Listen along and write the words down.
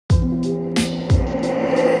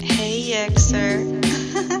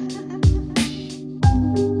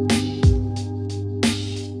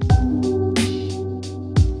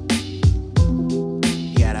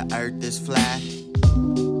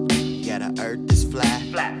earth is flat.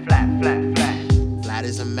 Flat, flat, flat, flat. Flat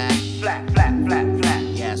as a map. Flat, flat, flat, flat.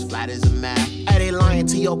 Yeah, it's flat as a map. Hey, they lying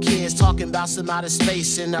to your kids, talking about some outer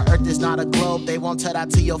space. And the earth is not a globe, they won't tell that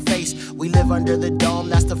to your face. We live under the dome,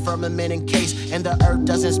 that's the firmament encased. And the earth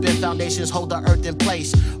doesn't spin foundations, hold the earth in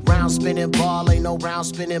place. Round spinning ball, ain't no round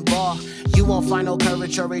spinning ball. You won't find no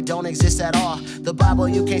curvature, it don't exist at all. The Bible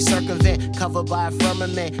you can't circumvent, covered by a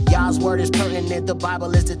firmament. Yah's word is pertinent, the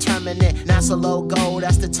Bible is determinate. NASA logo,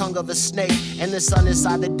 that's the tongue of a snake. And the sun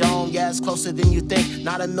inside the dome, yeah, it's closer than you think.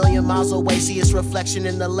 Not a million miles away, see its reflection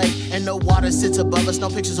in the lake. And no water sits above us, no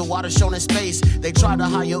pictures of water shown in space. They try to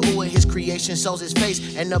hide Yahuwah, his creation shows his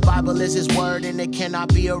face. And the Bible is his word, and it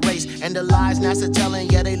cannot be erased. And the lies NASA telling,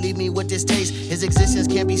 yeah, they leave me with this taste. His existence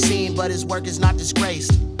can't be seen, but his work is not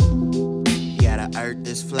disgraced. Yeah, the earth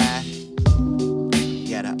is flat.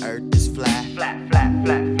 Yeah, the earth is flat. Flat, flat,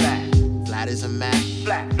 flat, flat. Flat as a map.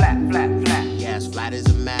 Flat, flat, flat, flat. Yeah, it's flat as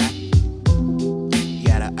a map.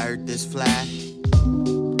 Yeah, the earth is flat.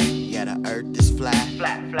 Yeah, the earth is flat.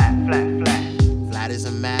 Flat, flat, flat, flat. Flat as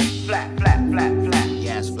a map. Flat, flat, flat, flat.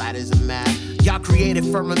 Yeah, it's flat as a map. Y'all created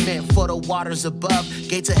firmament for the waters above.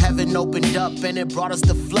 Gates of heaven opened up and it brought us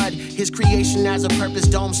the flood. His creation has a purpose,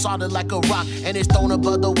 dome solid like a rock. And it's thrown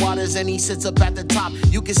above the waters and he sits up at the top.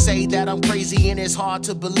 You can say that I'm crazy and it's hard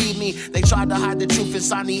to believe me. They tried to hide the truth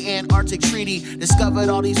inside the Antarctic Treaty. Discovered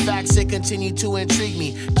all these facts, it continue to intrigue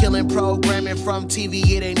me. Killing programming from TV,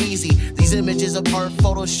 it ain't easy. These images of Earth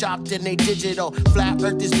photoshopped and they digital. Flat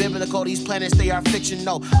Earth is biblical, these planets they are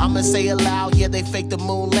fictional. I'ma say it loud, yeah, they faked the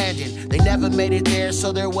moon landing. They never made it there,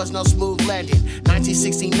 so there was no smooth landing.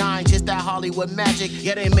 1969, just that Hollywood magic.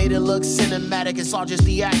 Yeah, they made it look cinematic, it's all just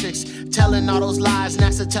theatrics. Telling all those lies,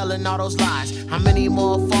 NASA telling all those lies. How many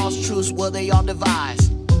more false truths will they all devise?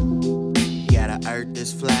 Yeah, the earth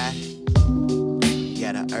is flat.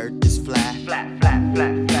 Yeah, the earth is flat. Flat, flat,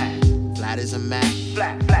 flat, flat. Flat as a map.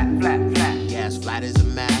 Flat, flat, flat, flat. Yeah, it's flat as a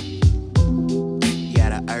map.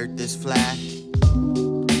 Yeah, the earth is flat.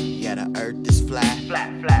 Yeah, the earth is flat.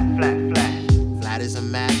 Flat, flat, flat, flat. Flat as a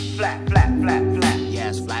map. Flat, flat, flat, flat. Yeah,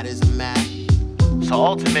 it's flat as a map. So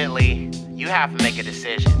ultimately, you have to make a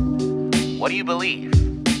decision. What do you believe?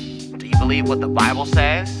 Do you believe what the Bible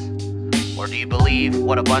says? Or do you believe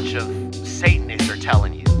what a bunch of Satanists are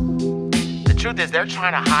telling you? The truth is, they're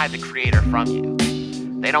trying to hide the Creator from you.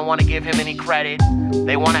 They don't want to give him any credit.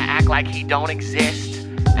 They want to act like he don't exist.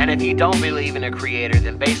 And if you don't believe in a Creator,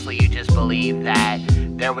 then basically you just believe that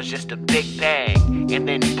there was just a big bang and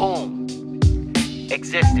then boom,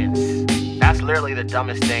 existence. That's literally the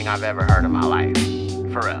dumbest thing I've ever heard in my life.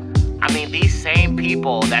 For real. I mean, these same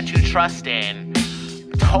people that you trust in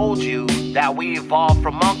told you that we evolved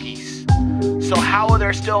from monkeys. So how are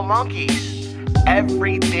there still monkeys?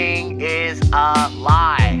 Everything is a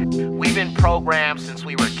lie. We've been programmed since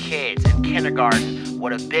we were kids in kindergarten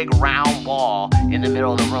with a big round ball in the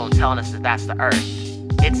middle of the room telling us that that's the earth.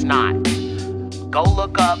 It's not. Go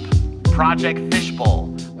look up Project Fishbowl,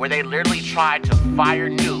 where they literally tried to fire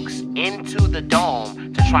nukes into the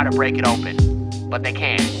dome to try to break it open, but they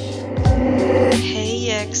can't. Hey,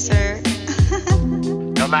 Yekcyr.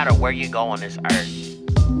 No matter where you go on this earth,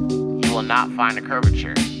 you will not find a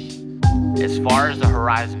curvature. As far as the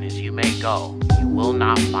horizon as you may go, you will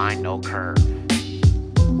not find no curve.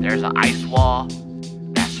 There's an ice wall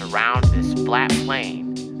that surrounds this flat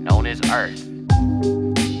plane known as Earth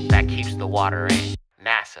that keeps the water in.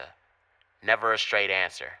 NASA, never a straight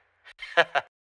answer.